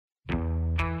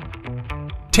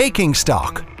Taking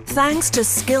Stock. Thanks to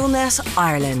Skillnet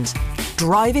Ireland,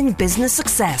 driving business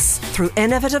success through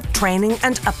innovative training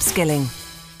and upskilling.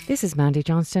 This is Mandy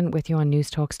Johnston with you on News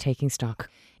Talk's Taking Stock.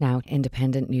 Now,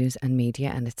 independent news and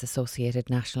media and its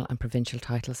associated national and provincial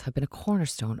titles have been a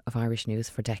cornerstone of Irish news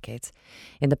for decades.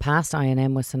 In the past,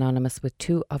 I&M was synonymous with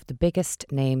two of the biggest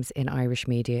names in Irish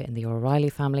media in the O'Reilly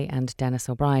family and Denis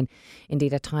O'Brien.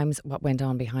 Indeed, at times, what went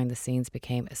on behind the scenes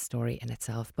became a story in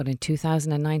itself. But in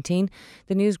 2019,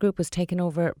 the news group was taken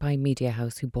over by Media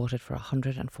House, who bought it for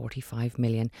 $145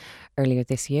 million. Earlier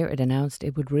this year, it announced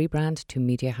it would rebrand to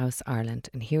Media House Ireland.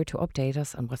 And here to update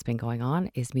us on what's been going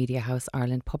on is Media House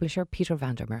Ireland publisher Peter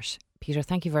van der Merch. Peter,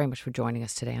 thank you very much for joining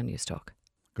us today on News Talk.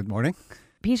 Good morning.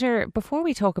 Peter, before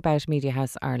we talk about Media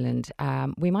House Ireland,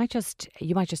 you might just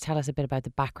tell us a bit about the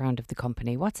background of the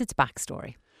company. What's its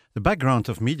backstory? The background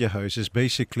of Media House is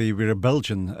basically we're a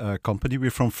Belgian company.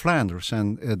 We're from Flanders,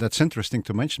 and that's interesting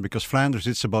to mention because Flanders,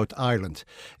 it's about Ireland.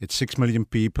 It's 6 million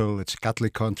people. It's a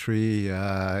Catholic country.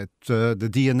 The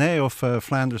DNA of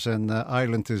Flanders and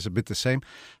Ireland is a bit the same,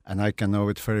 and I can know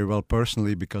it very well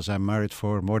personally because I'm married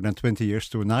for more than 20 years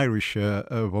to an Irish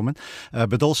woman.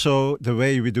 But also the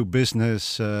way we do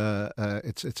business,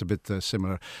 it's a bit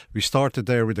similar. We started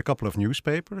there with a couple of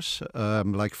newspapers.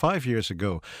 Like 5 years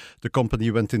ago, the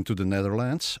company went into the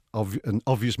Netherlands, an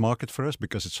obvious market for us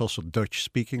because it's also Dutch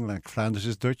speaking, like Flanders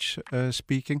is Dutch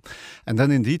speaking. And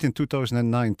then indeed in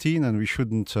 2019, and we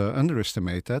shouldn't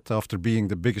underestimate that, after being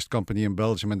the biggest company in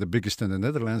Belgium and the biggest in the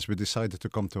Netherlands, we decided to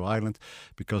come to Ireland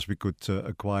because we could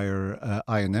acquire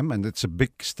I&M. And it's a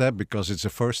big step because it's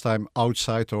the first time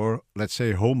outside or let's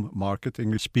say home market,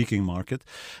 English speaking market.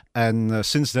 And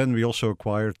since then we also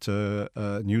acquired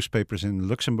newspapers in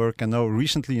Luxembourg and now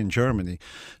recently in Germany.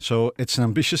 So it's an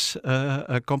ambitious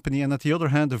company, and at the other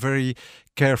hand, a very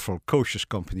careful, cautious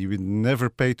company. We never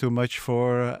pay too much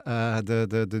for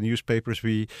the newspapers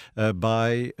we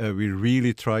buy. We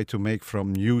really try to make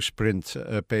from newsprint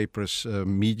papers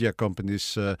media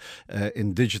companies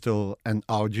in digital and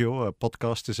audio. A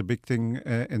podcast is a big thing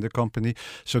in the company.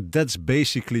 So that's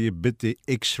basically a bit the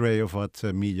X-ray of what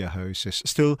Media House is.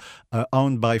 Still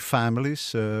owned by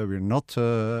families. We're not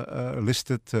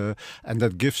listed, and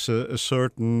that gives a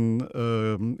certain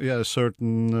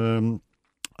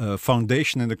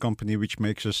foundation in the company, which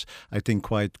makes us, I think,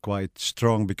 quite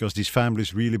strong because these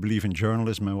families really believe in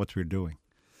journalism and what we're doing.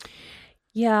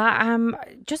 Yeah,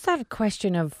 just that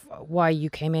question of why you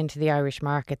came into the Irish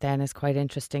market then is quite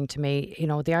interesting to me. You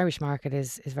know, the Irish market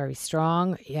is very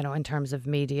strong, you know, in terms of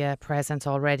media presence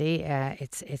already.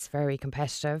 It's very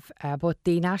competitive, but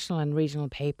the national and regional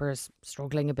papers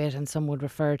struggling a bit, and some would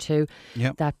refer to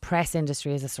that press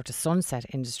industry as a sort of sunset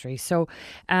industry. So,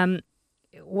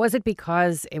 was it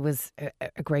because it was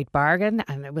a great bargain,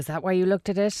 and was that why you looked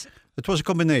at it? It was a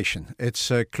combination.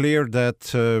 It's clear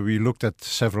that we looked at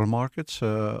several markets,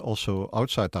 also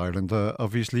outside Ireland,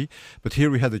 obviously. But here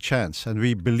we had a chance, and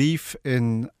we believe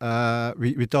in.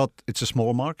 We thought it's a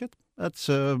small market. That's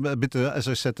a bit, as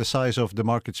I said, the size of the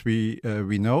markets we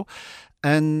know.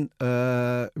 And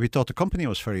we thought the company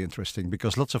was very interesting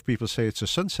because lots of people say it's a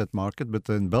sunset market, but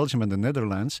in Belgium and the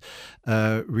Netherlands,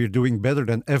 we're doing better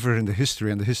than ever in the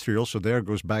history. And the history also there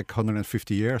goes back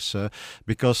 150 years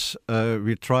because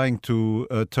we're trying to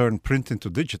turn print into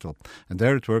digital. And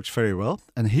there it works very well.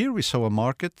 And here we saw a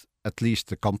market, at least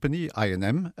the company,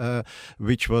 I&M,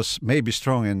 which was maybe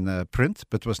strong in print,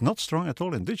 but was not strong at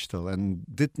all in digital and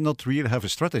did not really have a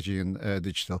strategy in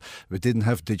digital. We didn't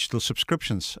have digital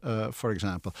subscriptions, for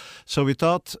example. So we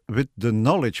thought with the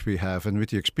knowledge we have and with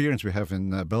the experience we have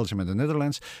in Belgium and the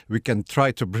Netherlands, we can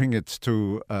try to bring it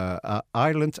to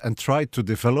Ireland and try to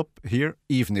develop here,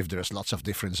 even if there's lots of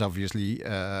difference, obviously,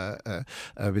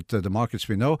 with the markets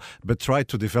we know, but try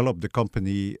to develop the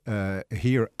company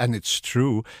here. And it's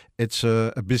true. It's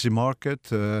a busy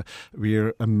market.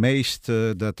 We're amazed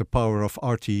that the power of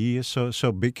RTE is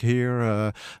so big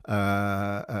here.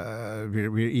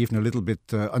 We're even a little bit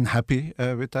unhappy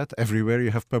with that. Everywhere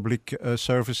you have public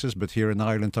services, but here in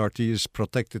Ireland, RTE is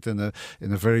protected in a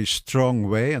very strong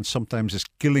way, and sometimes is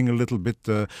killing a little bit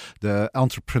the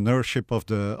entrepreneurship of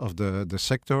the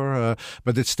sector.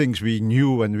 But it's things we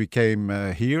knew when we came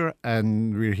here,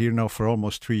 and we're here now for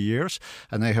almost 3 years.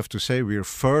 And I have to say we're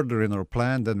further in our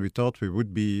plan than we thought we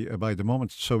would be by the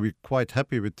moment. So we're quite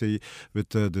happy with the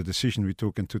decision we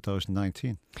took in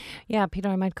 2019. Yeah, Peter,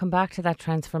 I might come back to that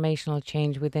transformational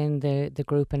change within the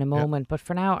group in a moment. But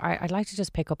for now, I'd like to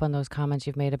just pick up on those comments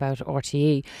you've made about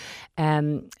RTE.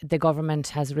 The government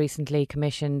has recently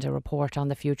commissioned a report on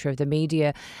the future of the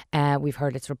media. We've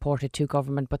heard it's reported to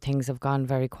government, but things have gone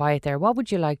very quiet there. What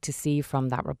would you like to see from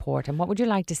that report, and what would you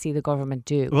like to see the government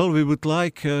do? Well, we would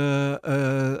like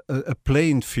a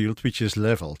playing field which is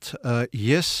leveled.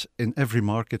 Yes, in every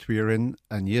market we are in,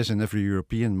 and yes, in every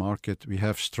European market, we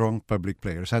have strong public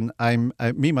players. And I'm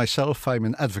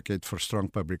an advocate for strong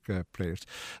public players.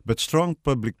 But strong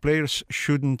public players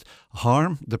shouldn't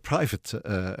harm the private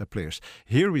players.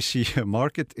 Here we see a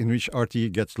market in which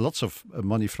RTE gets lots of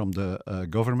money from the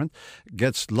government,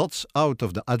 gets lots out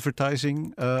of the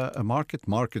advertising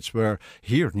markets where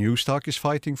here Newstalk is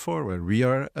fighting for, where we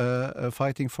are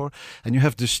fighting for. And you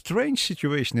have the strange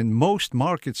situation in most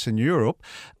markets in Europe.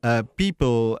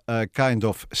 People kind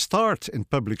of start in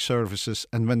public services,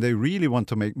 and when they really want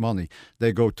to make money,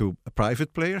 they go to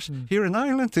private players. Here in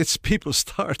Ireland, it's people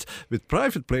start with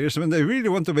private players. When they really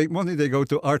want to make money, they go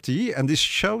to RTE. And this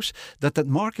shows that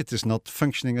market is not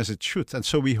functioning as it should. And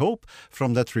so we hope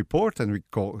from that report, and we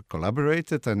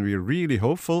collaborated, and we're really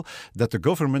hopeful that the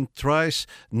government tries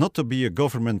not to be a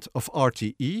government of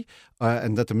RTE,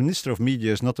 and that the Minister of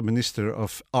Media is not the Minister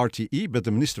of RTE, but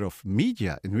the Minister of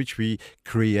Media, in which we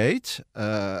create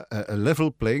a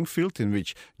level playing field in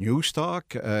which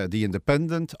Newstalk, The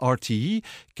Independent, RTE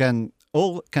can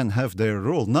have their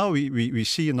role. Now we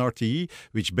see an RTE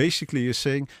which basically is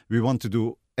saying we want to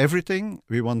do everything,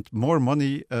 we want more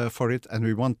money for it, and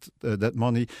we want that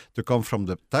money to come from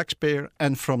the taxpayer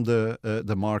and from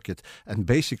the market. And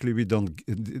basically, we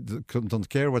don't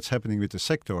care what's happening with the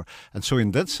sector. And so,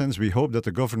 in that sense, we hope that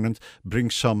the government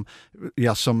brings some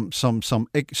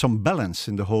balance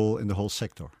in the whole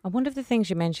sector. And one of the things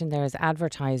you mentioned there is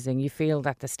advertising. You feel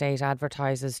that the state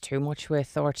advertises too much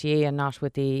with RTE and not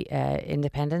with the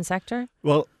independent sector?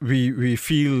 Well, we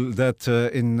feel that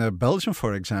in Belgium,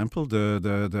 for example,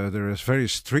 there is very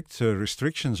strict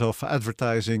restrictions of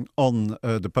advertising on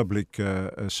the public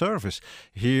service.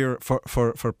 Here,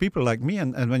 for people like me,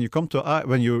 and when you come to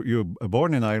when you're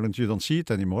born in Ireland, you don't see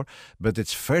it anymore. But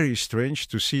it's very strange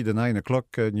to see the 9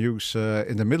 o'clock news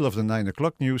in the middle of the 9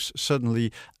 o'clock news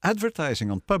suddenly advertising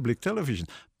on public television.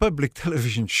 Public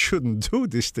television shouldn't do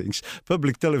these things.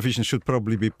 Public television should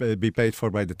probably be paid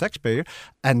for by the taxpayer,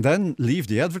 and then leave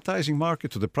the advertising market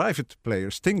to the private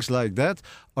players. Things like that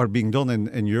are being done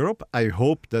in Europe. I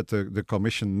hope that the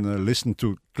Commission listened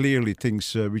to clearly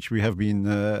things which we have been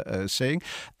saying.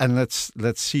 And let's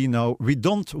see now. We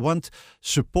don't want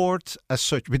support as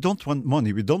such. We don't want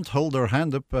money. We don't hold our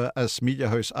hand up as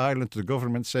Mediahuis Ireland to the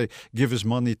government, say, give us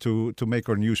money to make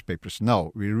our newspapers.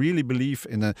 No, we really believe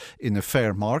in a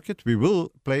fair market. We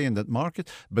will play in that market,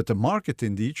 but the market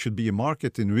indeed should be a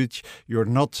market in which you're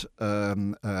not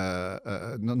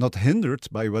hindered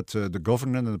by what the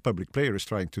government and the public player is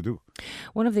trying to do.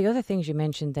 One of the other things you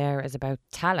mentioned there is about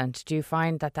talent. Do you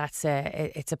find that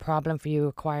it's a problem for you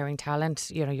acquiring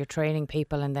talent? You know, you're training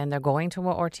people and then they're going to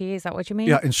RTE. Is that what you mean?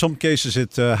 Yeah, in some cases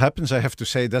it happens. I have to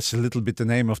say that's a little bit the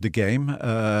name of the game.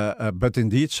 But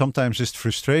indeed, sometimes it's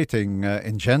frustrating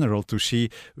in general to see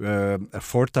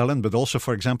for talent, but also,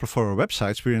 for example, for our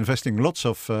websites, we're investing lots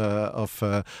of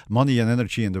money and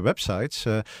energy in the websites,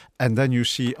 and then you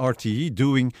see RTE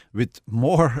doing with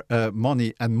more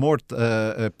money and more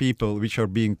people which are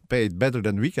being paid better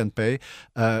than we can pay,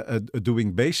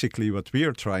 doing basically what we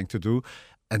are trying to do.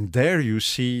 And there you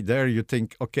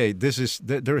think, okay,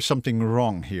 there is something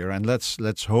wrong here, and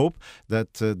let's hope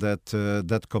that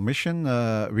that commission,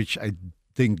 which I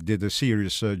think did a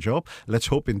serious job. Let's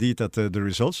hope indeed that the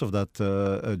results of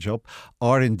that job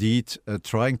are indeed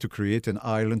trying to create in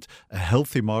Ireland a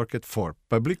healthy market for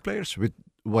public players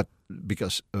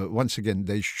because once again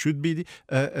they should be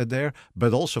there,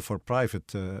 but also for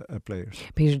private players.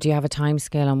 Peter, do you have a time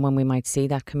scale on when we might see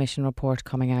that commission report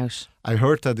coming out? I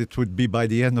heard that it would be by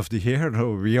the end of the year.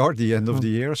 No, we are the end of the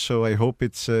year, so I hope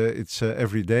it's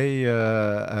every day,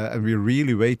 and we're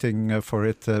really waiting for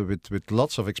it with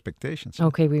lots of expectations.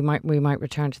 Okay, we might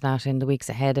return to that in the weeks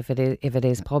ahead if it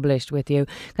is published with you.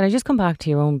 Can I just come back to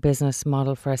your own business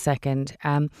model for a second?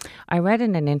 I read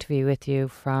in an interview with you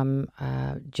from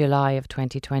July of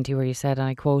 2020 where you said, and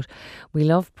I quote, "We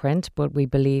love print, but we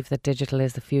believe that digital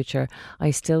is the future.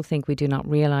 I still think we do not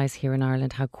realise here in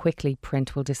Ireland how quickly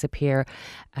print will disappear year,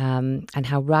 and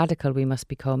how radical we must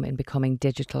become in becoming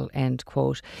digital, end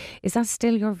quote. Is that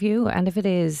still your view? And if it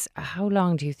is, how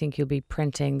long do you think you'll be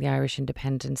printing the Irish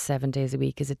Independent 7 days a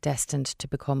week? Is it destined to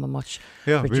become a much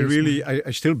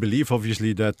I still believe,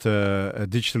 obviously, that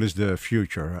digital is the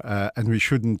future, and we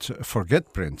shouldn't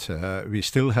forget print. We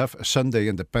still have a Sunday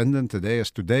Independent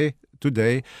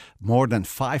today, more than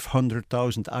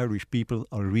 500,000 Irish people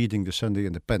are reading the Sunday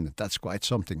Independent. That's quite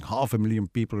something.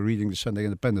 500,000 people are reading the Sunday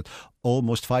Independent.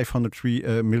 Almost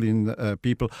 503 million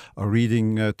people are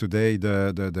reading today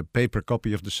the paper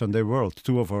copy of the Sunday World,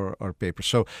 2 of our papers.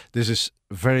 So this is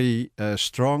very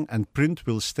strong, and print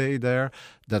will stay there.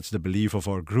 That's the belief of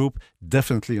our group,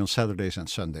 definitely on Saturdays and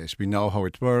Sundays. We know how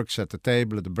it works at the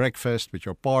table, at the breakfast with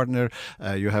your partner.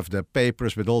 You have the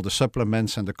papers with all the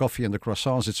supplements and the coffee and the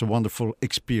croissants. It's a wonderful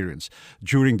experience.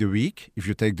 During the week, if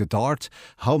you take the Dart,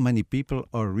 how many people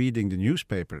are reading the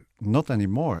newspaper? Not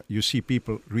anymore. You see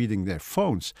people reading their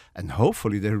phones, and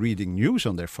hopefully they're reading news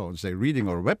on their phones. They're reading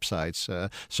our websites.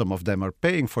 Some of them are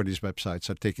paying for these websites,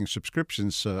 are taking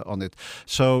subscriptions on it.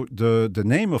 So the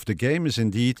name of the game is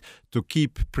indeed to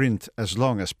keep print as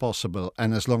long as possible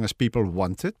and as long as people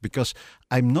want it, because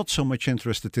I'm not so much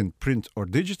interested in print or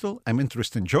digital. I'm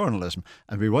interested in journalism,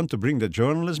 and we want to bring the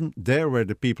journalism there where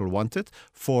the people want it.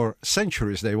 For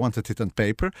centuries they wanted it on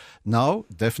paper. Now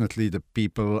definitely the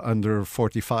people under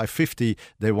 45, 50,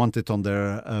 they want it on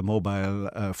their mobile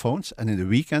phones, and in the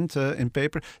weekend in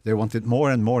paper. They want it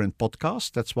more and more in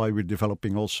podcasts. That's why we're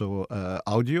developing also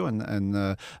audio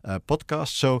and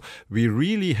podcasts. So we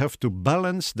really have to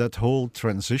balance that whole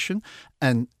transition,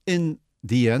 and in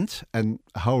the end, and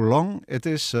how long it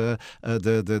is, the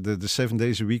 7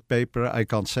 days a week paper, I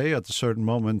can't say. At a certain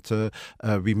moment,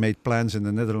 we made plans in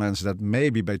the Netherlands that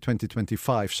maybe by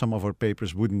 2025 some of our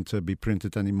papers wouldn't be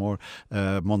printed anymore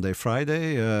Monday,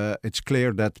 Friday. It's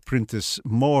clear that print is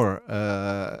more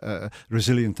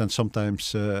resilient than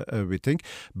sometimes we think.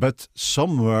 But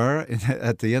somewhere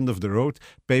at the end of the road,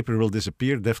 paper will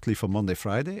disappear definitely for Monday,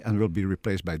 Friday, and will be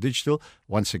replaced by digital.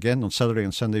 Once again, on Saturday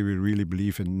and Sunday, we really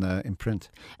believe in print.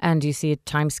 And do you see a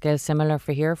timescale similar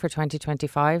for here for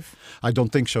 2025? I don't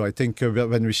think so. I think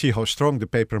when we see how strong the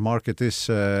paper market is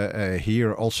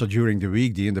here, also during the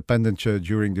week, the Independent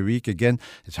during the week, again,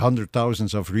 it's hundreds of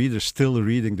thousands of readers still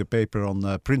reading the paper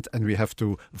on print, and we have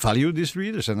to value these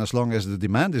readers. And as long as the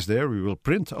demand is there, we will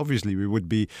print. Obviously, we would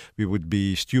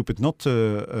be stupid not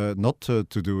to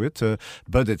do it.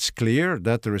 But it's clear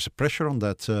that there is a pressure on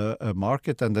that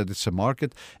market, and that it's a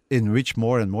market in which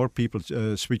more and more people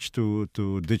switch to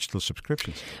digital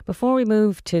subscriptions. Before we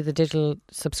move to the digital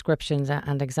subscriptions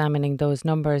and examining those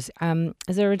numbers,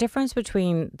 is there a difference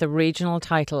between the regional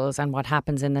titles and what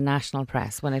happens in the national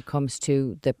press when it comes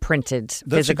to the printed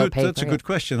physical paper? That's a good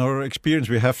question. Our experience,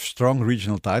 we have strong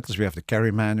regional titles. We have the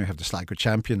Kerryman, we have the Sligo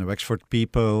Champion, the Wexford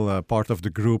People, part of the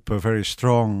group, very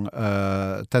strong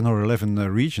 10 or 11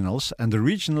 regionals. And the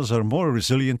regionals are more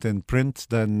resilient in print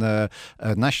than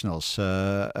nationals.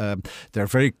 They're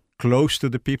very close to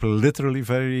the people, literally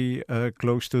very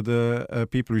close to the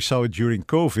people. We saw it during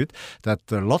COVID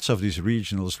that lots of these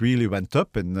regionals really went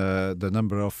up in the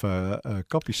number of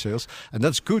copy sales, and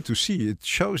that's good to see. It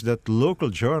shows that local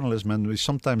journalism, and we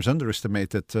sometimes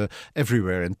underestimate it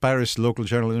everywhere. In Paris, local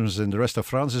journalism in the rest of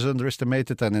France is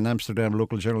underestimated, and in Amsterdam,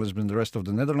 local journalism in the rest of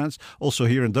the Netherlands. Also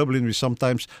here in Dublin, we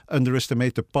sometimes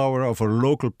underestimate the power of our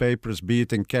local papers, be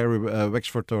it in Kerry,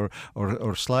 Wexford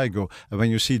or Sligo. And when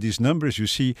you see these numbers, you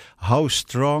see how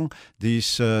strong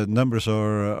these numbers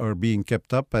are being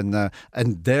kept up, and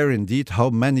there indeed how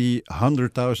many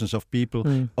hundred thousands of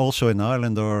people also in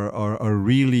Ireland are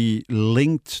really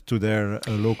linked to their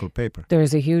local paper. There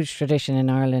is a huge tradition in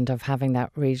Ireland of having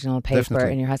that regional paper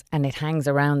Definitely. in your house, and it hangs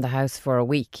around the house for a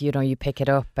week. You know, you pick it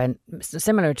up, and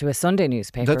similar to a Sunday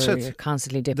newspaper, That's it. You're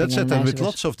constantly dipping That's in it. and And out with of it.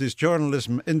 lots of this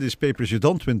journalism in these papers, you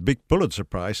don't win big Pulitzer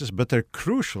Prizes, but they're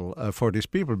crucial for these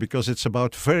people, because it's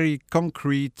about very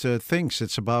concrete things.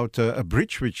 It's about a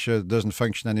bridge which doesn't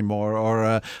function anymore,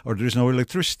 or there is no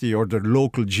electricity, or the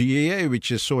local GAA,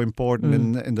 which is so important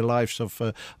in the lives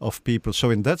of people. So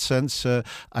in that sense,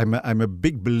 I'm a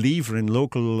big believer in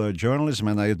local journalism,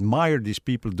 and I admire these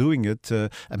people doing it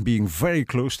and being very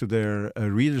close to their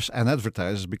readers and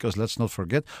advertisers, because let's not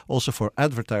forget, also for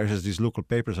advertisers, these local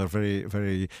papers are very,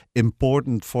 very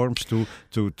important forms to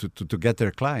get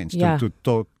their clients, Yeah. to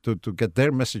talk, to get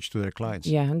their message to their clients.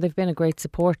 Yeah, and they've been a great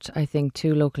support support, I think,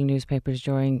 to local newspapers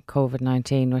during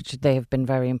COVID-19, which they have been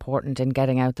very important in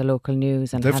getting out the local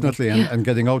news. And definitely, and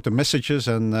getting out the messages.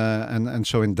 And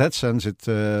so in that sense,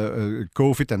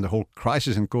 COVID and the whole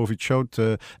crisis in COVID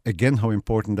showed again how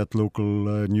important that local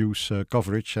news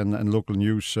coverage and local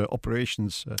news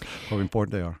operations, how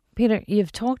important they are. Peter,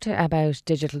 you've talked about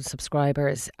digital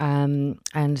subscribers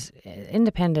and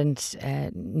independent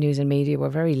news and media were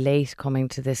very late coming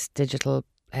to this digital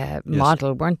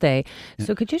model, weren't they? Yeah.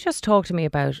 So could you just talk to me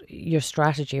about your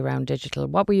strategy around digital?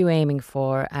 What were you aiming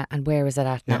for and where is it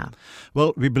at now?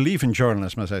 Well, we believe in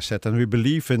journalism, as I said, and we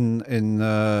believe in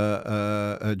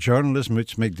journalism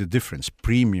which make the difference,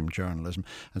 premium journalism.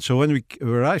 And so when we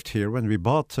arrived here, when we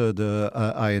bought the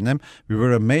INM, we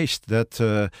were amazed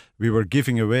that we were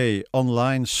giving away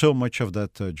online so much of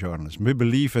that journalism. We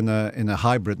believe in a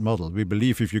hybrid model. We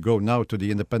believe if you go now to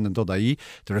the independent.ie,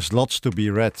 there is lots to be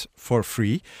read for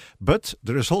free, but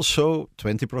there is also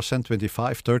 20%,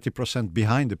 25, 30%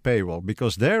 behind the paywall,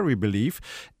 because there we believe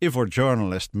if our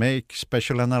journalists make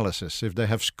special analysis, if they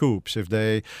have scoops, if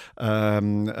they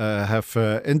have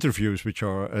interviews which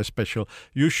are special,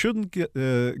 you shouldn't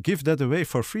give that away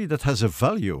for free. That has a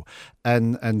value.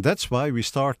 And that's why we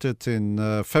started in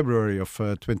February of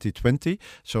 2020.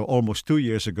 So almost 2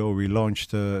 years ago, we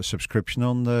launched a subscription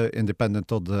on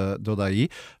independent.ie.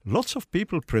 Lots of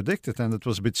people predicted, and it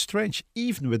was a bit strange,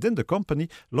 even within the company,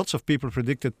 lots of people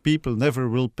predicted people never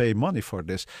will pay money for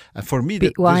this. And for me...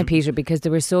 Why, Peter? Because they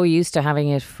were so used to having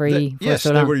it free for yes,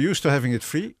 so long. They were used to having it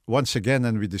free. Once again,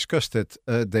 and we discussed it,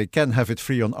 they can have it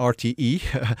free on RTE.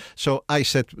 So I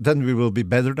said, then we will be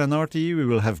better than RTE. We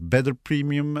will have better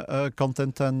premium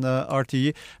content than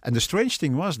RTE. And the strange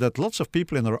thing was that lots of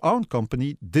people in our own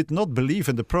company did not believe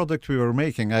in the product we were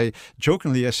making. I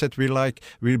said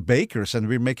we're bakers and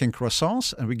we're making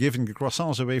croissants and we're giving the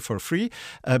croissants away for free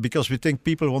because we think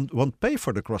people won't pay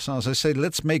for the croissants. I say,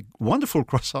 let's make wonderful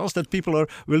croissants that people are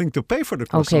willing to pay for the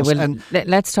croissants. Okay, well,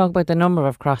 let's talk about the number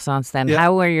of croissants then. Yeah.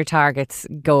 How are your targets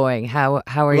going? How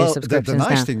are your subscriptions now? The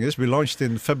nice now? thing is we launched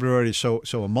in February, so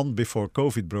a month before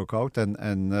COVID broke out,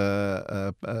 and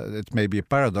it may be a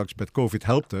paradox, but COVID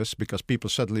helped us because people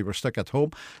suddenly were stuck at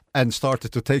home and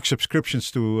started to take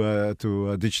subscriptions to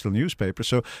digital newspapers.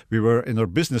 So we were in our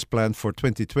business plan for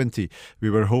 2020, we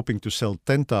were hoping to sell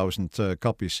 10,000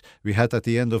 copies. We had at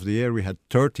the end of the year, we had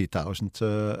 30,000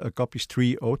 copies,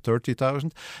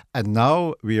 30,000. And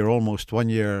now we are almost 1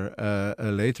 year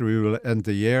later, we will end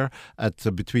the year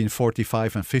at between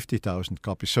 45 and 50,000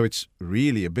 copies. So it's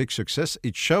really a big success.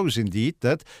 It shows indeed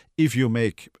that if you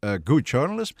make good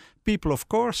journalism, people, of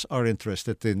course, are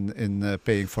interested in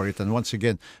paying for it. And once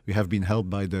again, we have been helped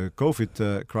by the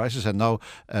COVID crisis, and now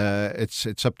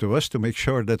it's up to us to make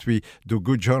sure that we do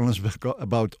good journalism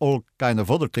about all kind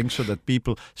of other things, so that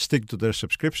people stick to their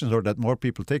subscriptions or that more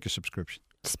people take a subscription.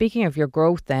 Speaking of your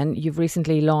growth then, you've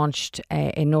recently launched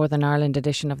a Northern Ireland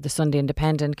edition of the Sunday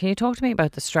Independent. Can you talk to me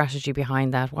about the strategy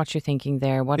behind that? What's your thinking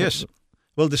there? Yes.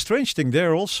 Well, the strange thing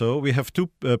there also, we have two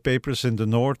papers in the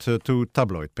north, two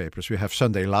tabloid papers. We have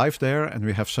Sunday Live there and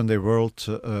we have Sunday World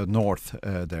North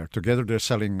there. Together they're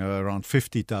selling around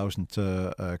 50,000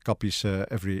 copies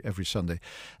every Sunday.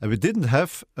 And we didn't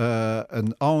have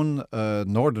an own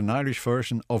Northern Irish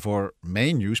version of our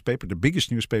main newspaper, the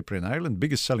biggest newspaper in Ireland,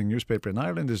 biggest selling newspaper in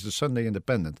Ireland is the Sunday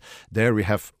Independent. There we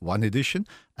have one edition.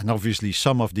 And obviously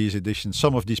some of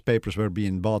these papers were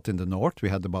being bought in the north. We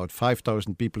had about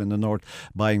 5,000 people in the north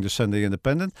buying the Sunday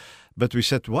Independent. But we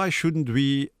said, why shouldn't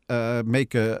we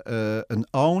make an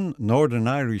own Northern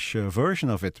Irish version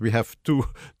of it? We have two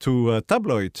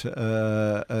tabloid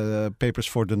papers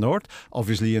for the north.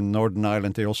 Obviously in Northern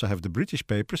Ireland they also have the British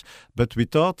papers. But we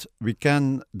thought we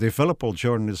can develop all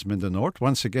journalism in the north.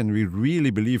 Once again, we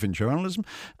really believe in journalism.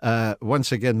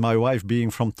 Once again, my wife being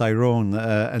from Tyrone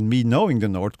and me knowing the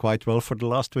north quite well for the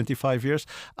last 25 years,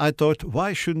 I thought,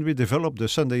 why shouldn't we develop the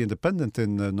Sunday Independent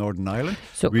in Northern Ireland?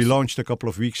 We launched a couple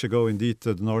of weeks ago, indeed,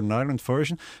 the Northern Ireland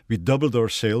version. We doubled our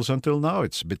sales until now.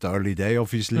 It's a bit early day,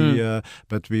 obviously,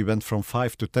 but we went from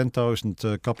 5,000 to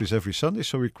 10,000 copies every Sunday,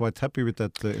 so we're quite happy with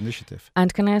that initiative.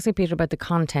 And can I ask you, Peter, about the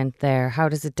content there? How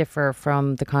does it differ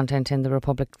from the content in the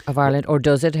Republic of Ireland, or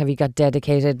does it? Have you got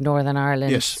dedicated Northern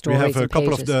Ireland stories? Yes, we have a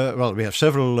couple pages? We have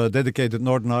several dedicated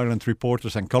Northern Ireland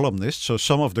reporters and columnists. So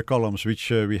some of the columns which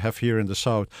we have here in the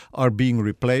south are being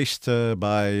replaced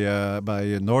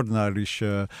by Northern Irish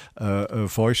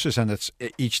voices. process, and it's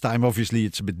each time obviously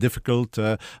it's a bit difficult.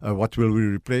 What will we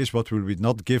replace? What will we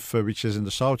not give? Which is in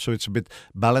the south, so it's a bit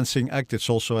balancing act. It's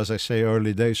also, as I say,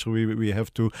 early days, so we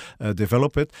have to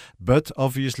develop it. But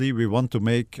obviously, we want to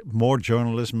make more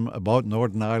journalism about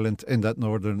Northern Ireland in that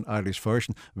Northern Irish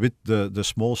version with the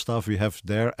small staff we have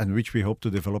there, and which we hope to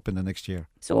develop in the next year.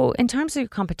 So, in terms of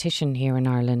competition here in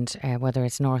Ireland, whether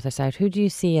it's north or south, who do you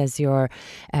see as your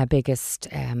biggest,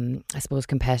 I suppose,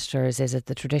 competitors? Is it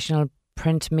the traditional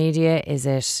print media? Is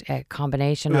it a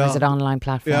combination, or is it online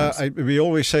platforms? Yeah, we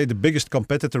always say the biggest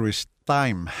competitor is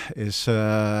time.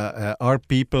 Are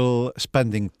people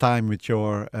spending time with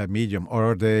your medium,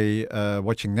 or are they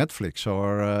watching Netflix,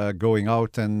 or going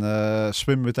out and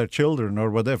swim with their children, or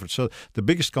whatever? So the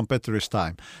biggest competitor is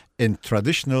time. In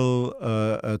traditional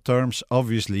terms,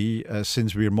 obviously,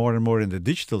 since we're more and more in the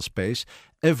digital space,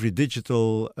 every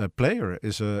digital player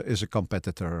is a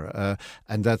competitor,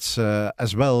 and that's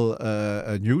as well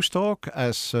Newstalk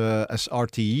as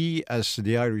RTE, as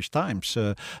the Irish Times,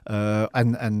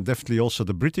 and definitely also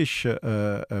the British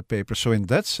paper. So in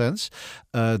that sense,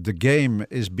 the game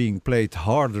is being played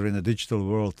harder in a digital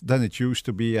world than it used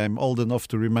to be. I'm old enough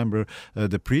to remember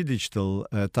the pre-digital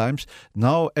times.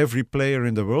 Now every player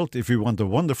in the world, if you want a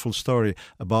wonderful story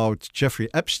about Jeffrey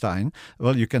Epstein,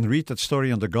 well, you can read that story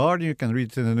on The Guardian, you can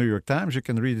read it in the New York Times, you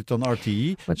can read it on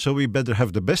RTE, so we better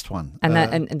have the best one.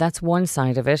 And that's one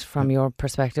side of it from your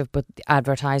perspective, but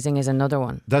advertising is another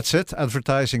one. That's it,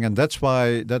 advertising, and that's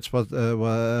why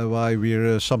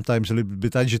we're sometimes a little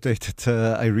bit agitated,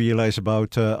 I realize,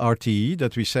 about RTE,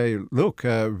 that we say, look,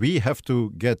 we have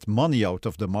to get money out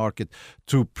of the market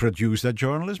to produce that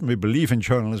journalism. We believe in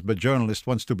journalists, but journalists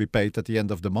wants to be paid at the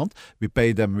end of the month. We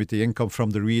pay them with the income from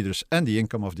the readers and the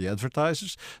income of the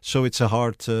advertisers. So it's a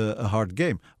hard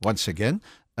game. Once again,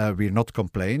 we're not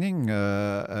complaining.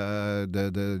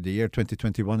 The year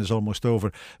 2021 is almost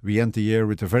over. We end the year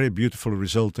with a very beautiful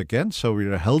result again. So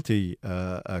we're a healthy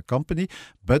company,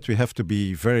 but we have to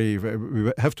be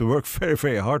we have to work very,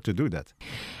 very hard to do that.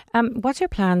 What's your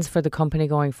plans for the company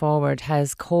going forward?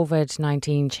 Has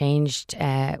COVID-19 changed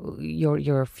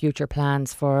your future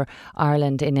plans for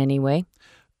Ireland in any way?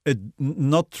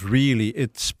 Not really.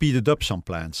 It speeded up some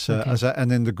plans,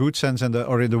 and in the good sense,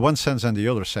 or in the one sense and the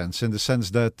other sense. In the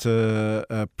sense that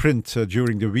print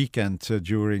during the weekend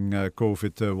during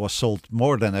COVID was sold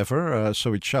more than ever,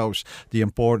 so it shows the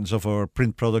importance of our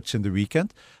print products in the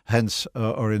weekend. Hence,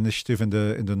 our initiative in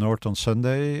the North on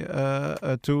Sunday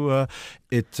too.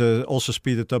 It also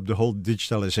speeded up the whole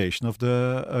digitalization of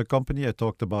the company. I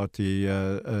talked about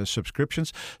the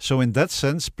subscriptions. So in that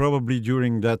sense, probably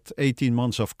during that 18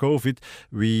 months of COVID,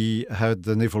 we had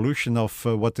an evolution of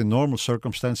what in normal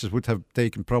circumstances would have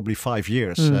taken probably 5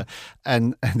 years.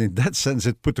 And in that sense,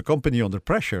 it put the company under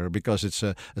pressure, because it's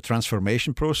a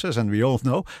transformation process. And we all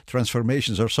know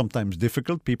transformations are sometimes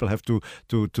difficult. People have to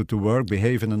work,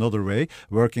 behave in another way.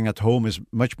 Working at home is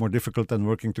much more difficult than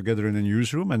working together in a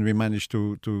newsroom, and we managed to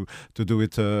do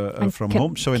it from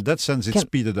home. So in that sense, it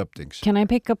speeded up things. Can I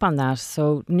pick up on that?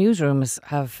 So newsrooms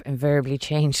have invariably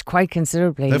changed quite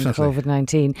considerably in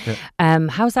COVID-19. Yeah.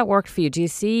 How's that worked for you? Do you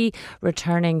see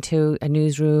returning to a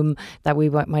newsroom that we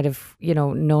might have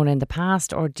known in the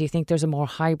past, or do you think there's a more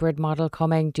hybrid model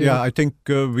coming? I think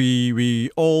we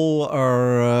all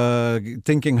are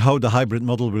thinking how the hybrid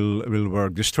model will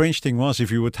work. The strange thing was,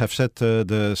 if you would have said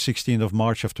the 16th of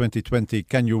March of 2020,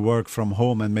 can you work from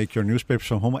home and make your newspapers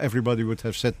from home? Everybody would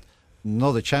have said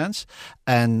not a chance.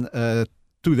 And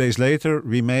 2 days later,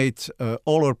 we made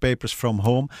all our papers from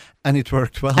home, and it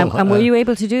worked well. And were you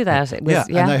able to do that?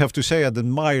 And I have to say, I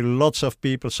admire lots of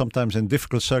people, sometimes in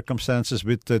difficult circumstances,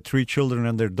 with 3 children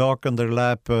and their dog on their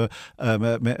lap,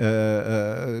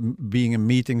 being in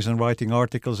meetings and writing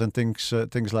articles and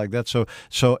things like that.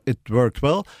 So it worked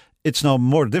well. It's now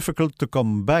more difficult to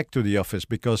come back to the office,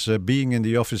 because being in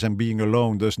the office and being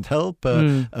alone doesn't help.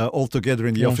 All together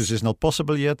in the office is not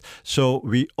possible yet. So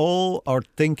we all are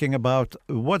thinking about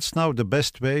what's now the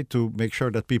best way to make sure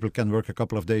that people can work a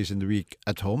couple of days in the week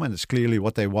at home, and it's clearly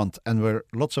what they want, and where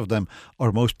lots of them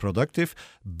are most productive,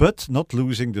 but not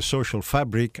losing the social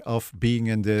fabric of being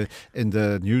in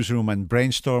the newsroom and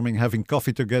brainstorming, having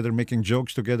coffee together, making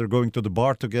jokes together, going to the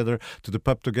bar together, to the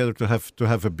pub together to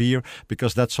have a beer,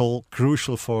 because that's all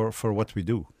crucial for what we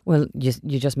do. Well,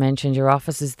 you just mentioned your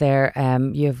office is there.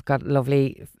 You've got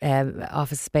lovely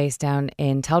office space down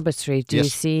in Talbot Street. Do you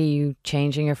see you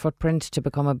changing your footprint to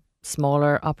become a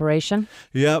smaller operation?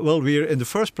 Yeah, well, we're in the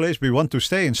first place, we want to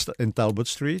stay in Talbot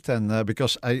Street. And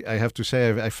because I have to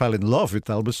say, I fell in love with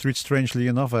Talbot Street, strangely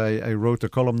enough. I wrote a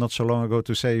column not so long ago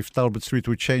to say if Talbot Street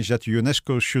would change, that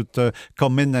UNESCO should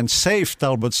come in and save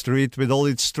Talbot Street with all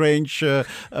its strange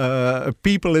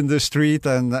people in the street.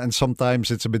 And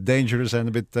sometimes it's a bit dangerous and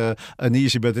a bit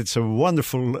uneasy, but it's a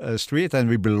wonderful street and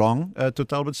we belong to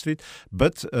Talbot Street.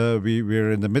 But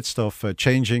we're in the midst of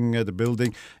changing the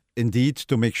building. Indeed,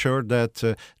 to make sure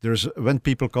that when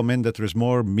people come in, that there's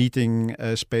more meeting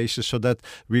spaces, so that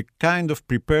we're kind of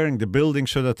preparing the building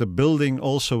so that the building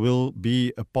also will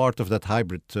be a part of that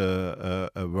hybrid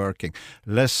working.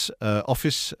 Less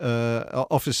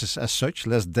offices as such,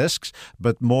 less desks,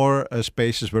 but more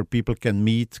spaces where people can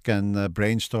meet, can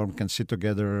brainstorm, can sit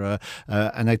together.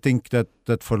 And I think that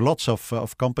for lots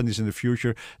of companies in the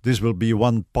future, this will be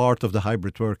one part of the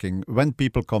hybrid working. When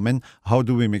people come in, how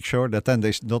do we make sure that then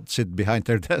they not sit behind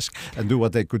their desk and do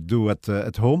what they could do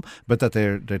at home, but that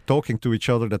they're talking to each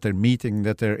other, that they're meeting,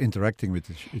 that they're interacting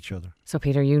with each other. So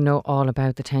Peter, you know all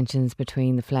about the tensions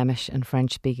between the Flemish and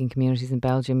French-speaking communities in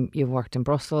Belgium. You've worked in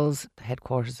Brussels, the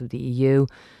headquarters of the EU.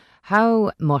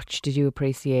 How much did you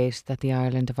appreciate that the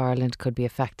island of Ireland could be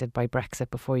affected by Brexit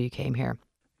before you came here?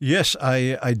 Yes,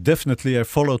 I definitely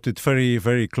followed it very,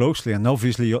 very closely. And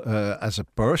obviously, as a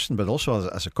person, but also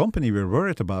as a company, we're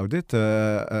worried about it.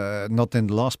 Not in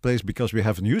the last place because we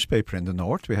have a newspaper in the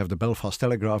north. We have the Belfast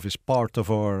Telegraph is part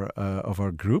of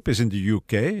our group, is in the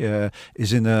UK,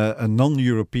 is in a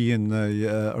non-European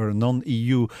or a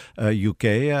non-EU UK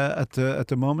at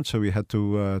the moment. So we had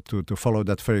to follow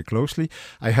that very closely.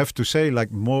 I have to say,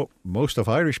 like most of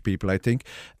Irish people, I think,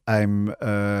 I'm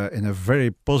in a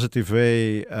very positive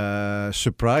way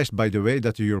surprised by the way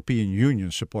that the European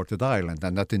Union supported Ireland,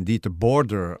 and that indeed the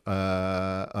border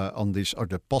on this, or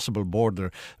the possible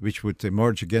border which would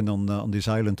emerge again on this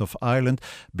island of Ireland,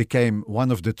 became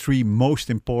one of the three most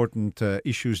important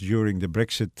issues during the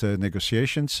Brexit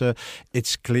negotiations.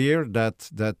 It's clear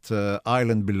that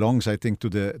Ireland belongs, I think, to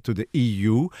the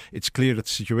EU. It's clear that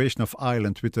the situation of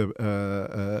Ireland with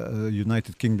the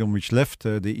United Kingdom, which left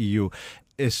the EU,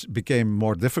 became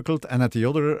more difficult, and at the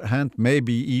other hand,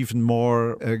 maybe even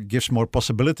more gives more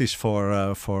possibilities for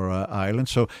Ireland.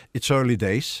 So it's early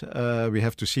days. We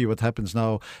have to see what happens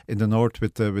now in the north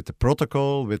with the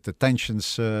protocol, with the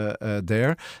tensions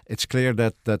there. It's clear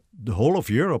that the whole of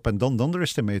Europe, and don't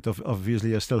underestimate.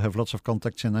 Obviously, I still have lots of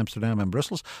contacts in Amsterdam and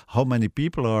Brussels. How many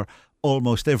people are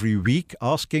almost every week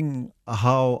asking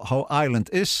how Ireland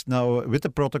is now with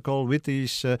the protocol, with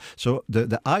these. So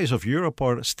the eyes of Europe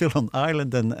are still on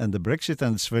Ireland and the Brexit,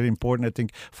 and it's very important, I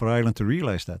think, for Ireland to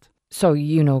realise that. So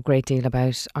you know a great deal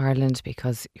about Ireland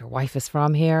because your wife is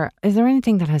from here. Is there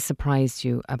anything that has surprised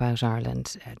you about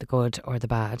Ireland, the good or the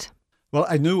bad? Well,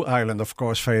 I knew Ireland, of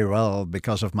course, very well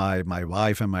because of my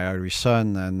wife and my Irish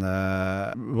son. And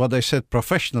what I said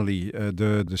professionally,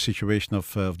 the situation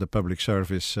of the public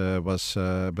service was,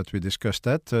 but we discussed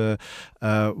that.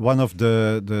 One of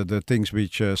the things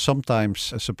which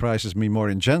sometimes surprises me more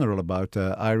in general about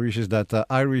Irish is that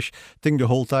Irish think the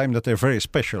whole time that they're very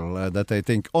special, that they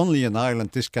think only in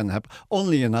Ireland this can happen.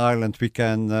 Only in Ireland we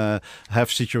can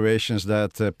have situations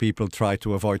that people try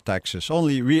to avoid taxes.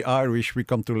 Only we Irish, we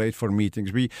come too late for meetings.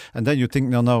 And then you think,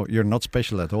 no, you're not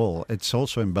special at all. It's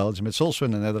also in Belgium, it's also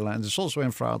in the Netherlands, it's also in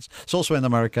France, it's also in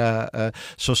America.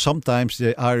 So sometimes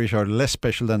the Irish are less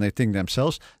special than they think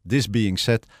themselves. This being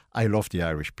said, I love the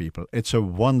Irish people. It's a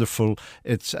wonderful,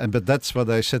 but that's what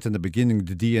I said in the beginning,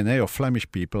 the DNA of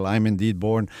Flemish people. I'm indeed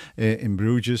born in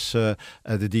Bruges. The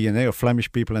DNA of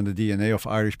Flemish people and the DNA of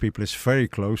Irish people is very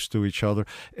close to each other.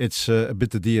 It's a bit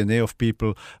the DNA of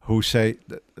people who say,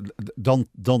 don't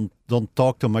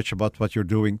talk too much about what you're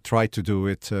doing. Try to do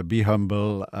it. Be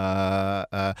humble.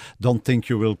 Don't think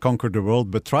you will conquer the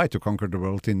world, but try to conquer the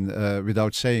world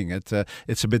without saying it.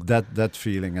 It's a bit that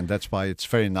feeling, and that's why it's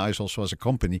very nice also as a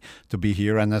company to be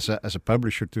here, and as a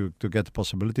publisher to get the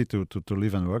possibility to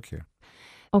live and work here.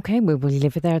 Okay, we will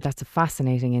leave it there. That's a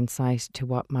fascinating insight to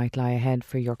what might lie ahead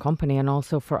for your company and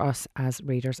also for us as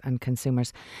readers and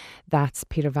consumers. That's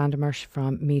Peter van der Merch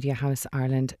from Media House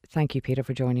Ireland. Thank you, Peter,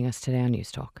 for joining us today on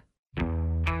News Talk.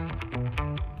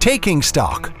 Taking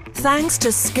Stock. Thanks to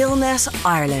Skillnet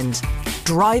Ireland,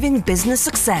 driving business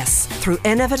success through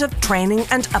innovative training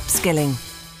and upskilling.